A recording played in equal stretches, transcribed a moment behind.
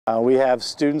We have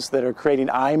students that are creating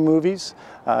iMovies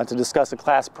to discuss a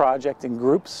class project in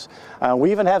groups.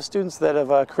 We even have students that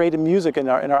have created music in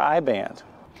our iBand.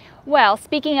 Well,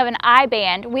 speaking of an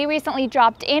iBand, we recently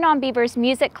dropped in on Beaver's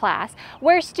music class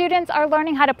where students are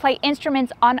learning how to play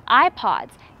instruments on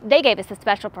iPods. They gave us a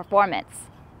special performance.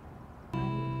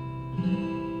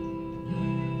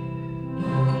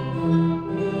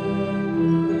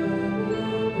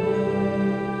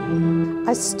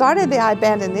 I started the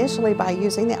iBand initially by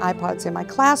using the iPods in my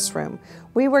classroom.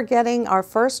 We were getting our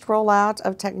first rollout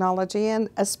of technology, and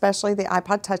especially the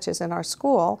iPod Touches in our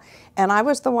school, and I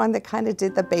was the one that kind of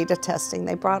did the beta testing.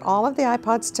 They brought all of the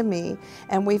iPods to me,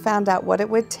 and we found out what it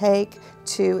would take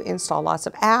to install lots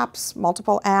of apps,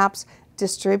 multiple apps,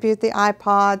 distribute the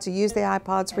iPods, use the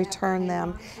iPods, return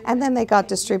them, and then they got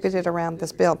distributed around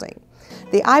this building.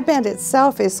 The iBand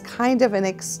itself is kind of an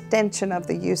extension of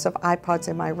the use of iPods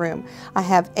in my room. I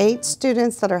have 8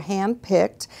 students that are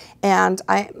hand-picked, and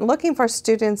I'm looking for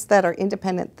students that are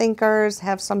independent thinkers,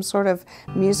 have some sort of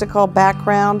musical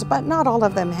background, but not all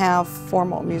of them have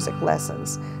formal music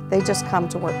lessons. They just come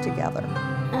to work together.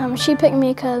 She picked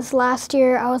me because last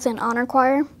year I was in honor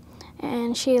choir,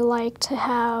 and she liked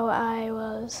how I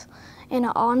was in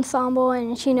an ensemble,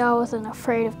 and she knew I wasn't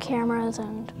afraid of cameras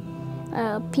and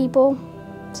people,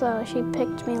 so she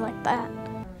picked me like that.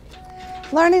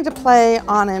 Learning to play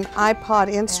on an iPod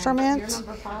instrument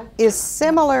is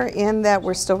similar in that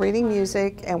we're still reading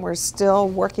music and we're still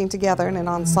working together in an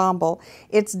ensemble.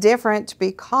 It's different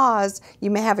because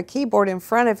you may have a keyboard in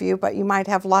front of you, but you might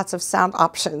have lots of sound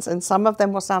options, and some of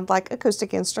them will sound like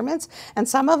acoustic instruments and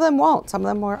some of them won't. Some of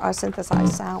them are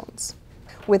synthesized sounds.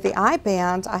 With the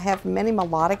iBand, I have many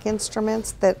melodic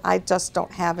instruments that I just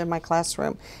don't have in my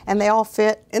classroom, and they all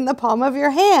fit in the palm of your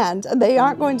hand. They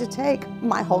aren't going to take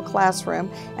my whole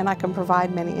classroom, and I can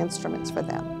provide many instruments for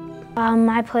them.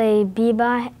 I play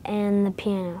bebop and the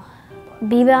piano.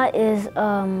 Bebop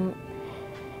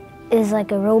is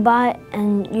like a robot,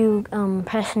 and you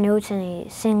press notes and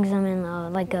it sings them in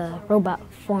like a robot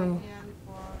form.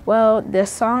 Well, the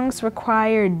songs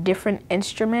require different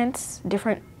instruments,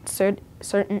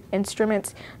 certain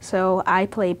instruments, so I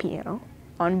play piano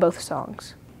on both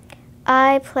songs.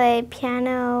 I play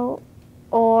piano,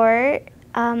 or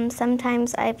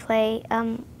sometimes I play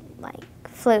like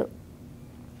flute.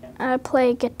 I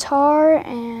play guitar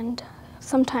and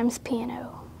sometimes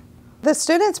piano. The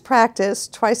students practice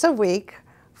twice a week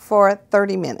for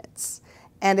 30 minutes.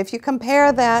 And if you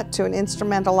compare that to an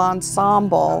instrumental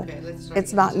ensemble,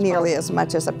 it's not nearly as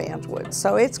much as a band would.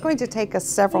 So it's going to take us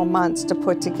several months to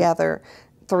put together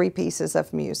 3 pieces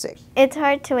of music. It's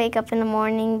hard to wake up in the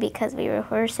morning because we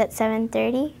rehearse at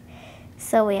 7:30,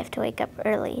 so we have to wake up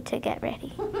early to get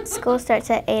ready. School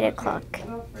starts at 8 o'clock,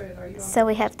 so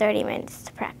we have 30 minutes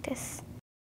to practice.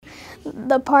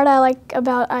 The part I like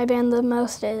about iBand the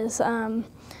most is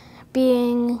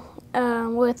being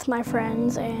with my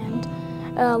friends and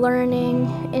learning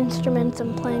instruments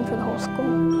and playing for the whole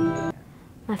school.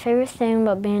 My favorite thing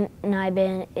about being in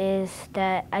iBand is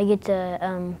that I get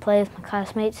to play with my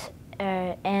classmates,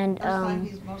 and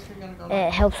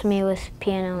it helps me with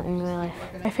piano in real life.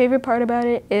 My favorite part about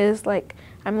it is like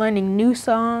I'm learning new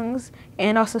songs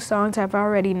and also songs I've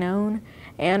already known,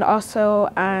 and also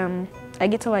I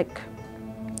get to like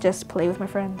just play with my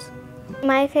friends.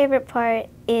 My favorite part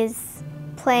is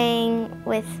playing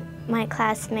with my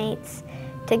classmates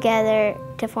together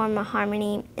to form a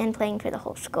harmony and playing for the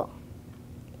whole school.